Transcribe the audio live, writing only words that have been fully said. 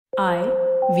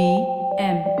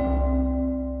IVM.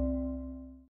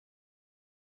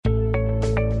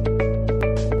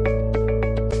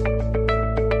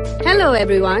 Hello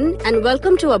everyone, and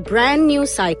welcome to a brand new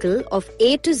cycle of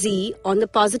A to Z on the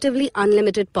Positively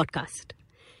Unlimited podcast.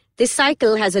 This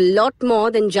cycle has a lot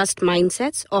more than just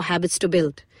mindsets or habits to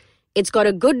build. It's got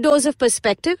a good dose of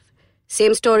perspective,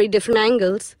 same story, different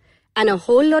angles, and a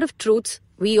whole lot of truths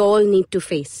we all need to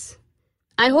face.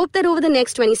 I hope that over the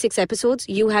next 26 episodes,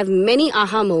 you have many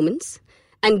aha moments,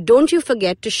 and don't you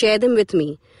forget to share them with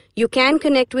me. You can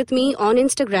connect with me on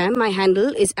Instagram. My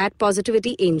handle is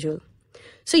 @PositivityAngel.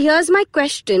 So here's my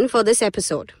question for this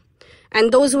episode.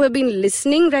 And those who have been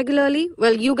listening regularly,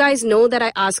 well, you guys know that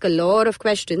I ask a lot of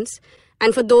questions.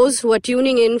 And for those who are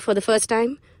tuning in for the first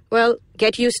time, well,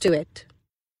 get used to it.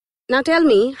 Now tell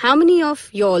me, how many of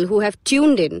y'all who have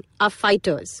tuned in are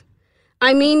fighters?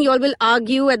 I mean, y'all will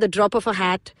argue at the drop of a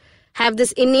hat, have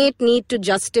this innate need to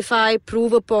justify,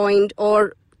 prove a point,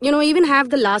 or, even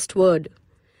have the last word.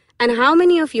 And how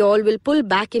many of y'all will pull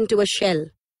back into a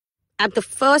shell at the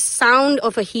first sound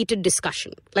of a heated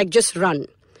discussion? Like just run.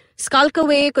 Skulk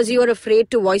away because you are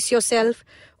afraid to voice yourself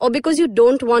or because you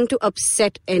don't want to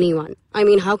upset anyone. I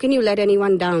mean, how can you let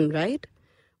anyone down, right?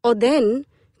 Or then,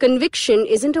 conviction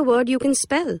isn't a word you can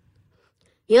spell.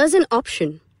 Here's an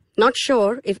option. Not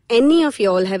sure if any of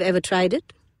y'all have ever tried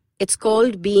it. It's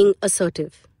called being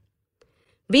assertive.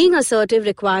 Being assertive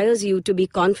requires you to be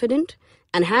confident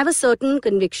and have a certain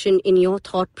conviction in your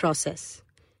thought process.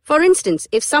 For instance,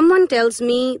 if someone tells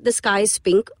me the sky is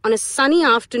pink on a sunny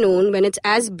afternoon when it's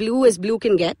as blue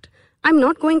can get, I'm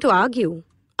not going to argue.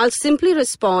 I'll simply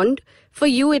respond, for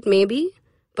you it may be,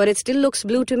 but it still looks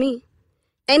blue to me.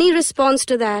 Any response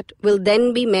to that will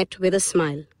then be met with a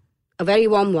smile, a very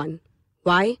warm one.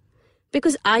 Why?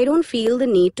 Because I don't feel the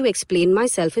need to explain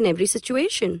myself in every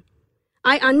situation.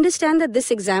 I understand that this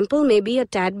example may be a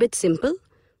tad bit simple,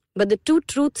 but the two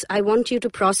truths I want you to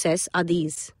process are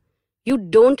these. You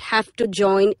don't have to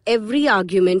join every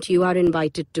argument you are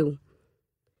invited to.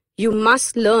 You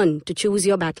must learn to choose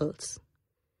your battles.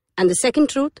 And the second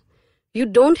truth, you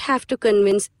don't have to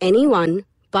convince anyone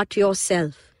but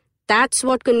yourself. That's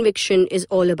what conviction is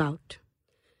all about.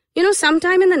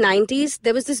 Sometime in the 90s,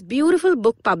 there was this beautiful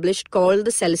book published called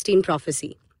The Celestine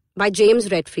Prophecy by James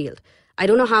Redfield. I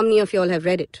don't know how many of y'all have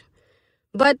read it.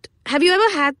 But have you ever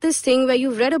had this thing where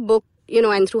you've read a book,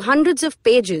 and through hundreds of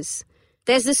pages,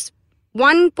 there's this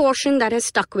one portion that has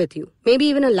stuck with you, maybe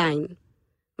even a line.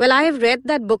 Well, I have read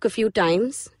that book a few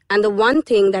times, and the one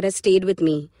thing that has stayed with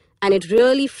me, and it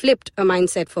really flipped a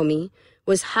mindset for me,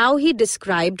 was how he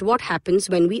described what happens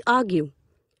when we argue.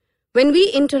 When we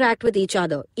interact with each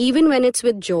other, even when it's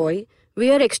with joy, we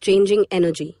are exchanging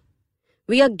energy.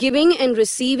 We are giving and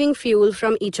receiving fuel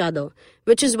from each other,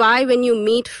 which is why when you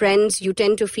meet friends, you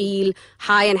tend to feel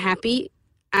high and happy.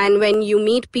 And when you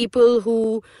meet people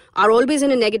who are always in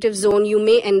a negative zone, you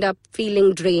may end up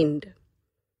feeling drained.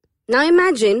 Now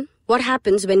imagine what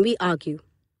happens when we argue.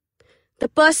 The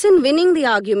person winning the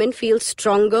argument feels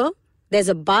stronger, there's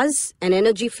a buzz and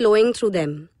energy flowing through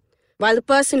them, while the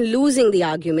person losing the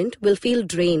argument will feel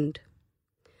drained.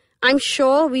 I'm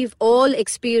sure we've all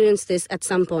experienced this at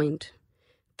some point.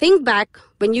 Think back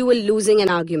when you were losing an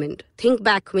argument. Think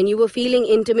back when you were feeling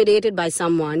intimidated by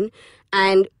someone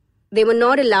and they were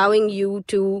not allowing you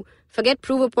to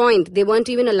prove a point. They weren't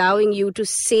even allowing you to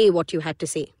say what you had to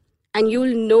say. And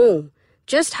you'll know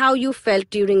just how you felt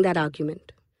during that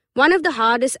argument. One of the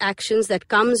hardest actions that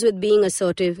comes with being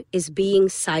assertive is being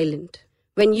silent.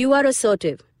 When you are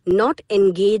assertive, not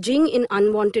engaging in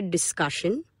unwanted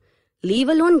discussion, leave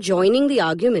alone joining the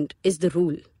argument, is the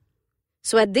rule.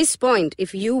 So at this point,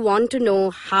 if you want to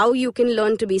know how you can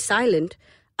learn to be silent,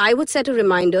 I would set a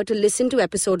reminder to listen to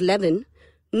episode 11,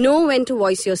 Know When to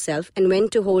Voice Yourself and When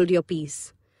to Hold Your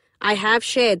Peace. I have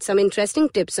shared some interesting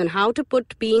tips on how to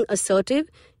put being assertive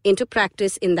into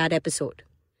practice in that episode.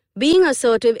 Being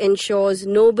assertive ensures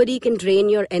nobody can drain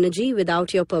your energy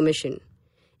without your permission.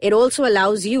 It also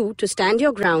allows you to stand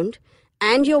your ground,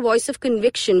 and your voice of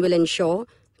conviction will ensure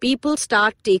people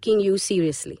start taking you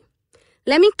seriously.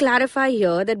 Let me clarify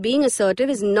here that being assertive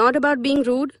is not about being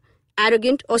rude,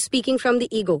 arrogant, or speaking from the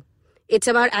ego. It's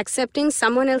about accepting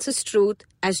someone else's truth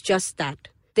as just that,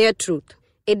 their truth.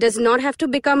 It does not have to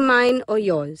become mine or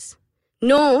yours.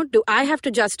 Nor do I have to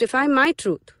justify my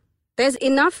truth. There's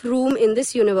enough room in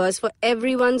this universe for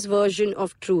everyone's version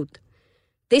of truth.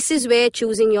 This is where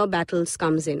choosing your battles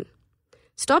comes in.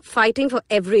 Stop fighting for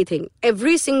everything.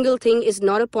 Every single thing is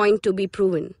not a point to be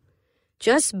proven.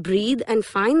 Just breathe and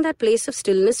find that place of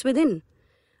stillness within.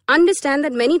 Understand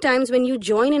that many times when you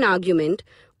join an argument,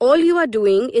 all you are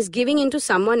doing is giving into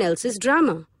someone else's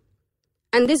drama.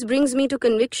 And this brings me to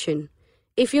conviction.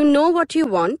 If you know what you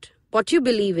want, what you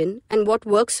believe in, and what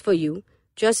works for you,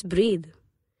 just breathe.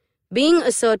 Being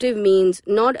assertive means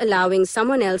not allowing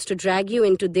someone else to drag you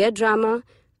into their drama,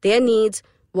 their needs,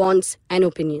 wants, and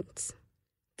opinions.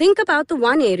 Think about the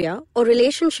one area or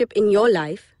relationship in your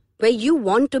life where you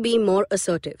want to be more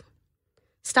assertive.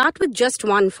 Start with just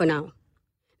one for now.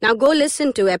 Now go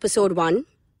listen to episode 1,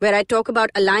 where I talk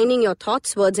about aligning your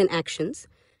thoughts, words, and actions.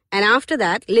 And after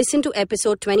that, listen to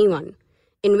episode 21,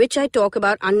 in which I talk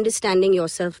about understanding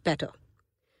yourself better.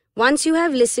 Once you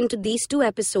have listened to these 2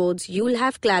 episodes, you'll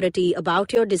have clarity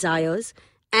about your desires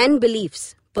and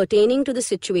beliefs pertaining to the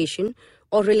situation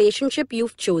or relationship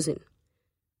you've chosen.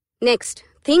 Next,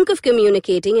 think of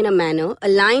communicating in a manner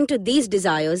aligned to these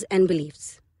desires and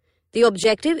beliefs. The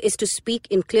objective is to speak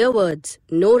in clear words,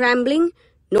 no rambling,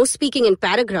 no speaking in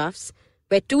paragraphs,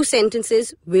 where 2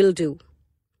 sentences will do.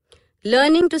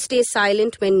 Learning to stay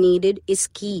silent when needed is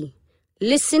key.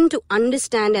 Listen to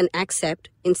understand and accept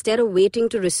instead of waiting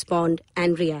to respond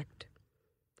and react.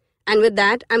 And with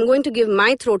that, I'm going to give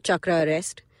my throat chakra a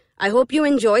rest. I hope you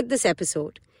enjoyed this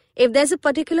episode. If there's a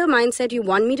particular mindset you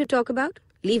want me to talk about,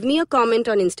 leave me a comment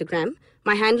on Instagram.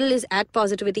 My handle is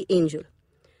 @PositivityAngel.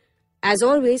 As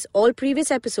always, all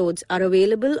previous episodes are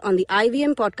available on the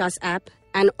IVM Podcast app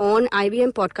and on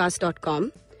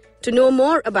ivmpodcast.com. To know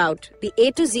more about the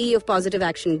A to Z of Positive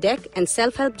Action deck and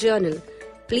self-help journal,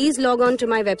 please log on to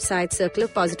my website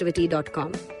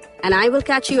circleofpositivity.com. And I will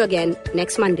catch you again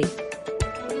next Monday.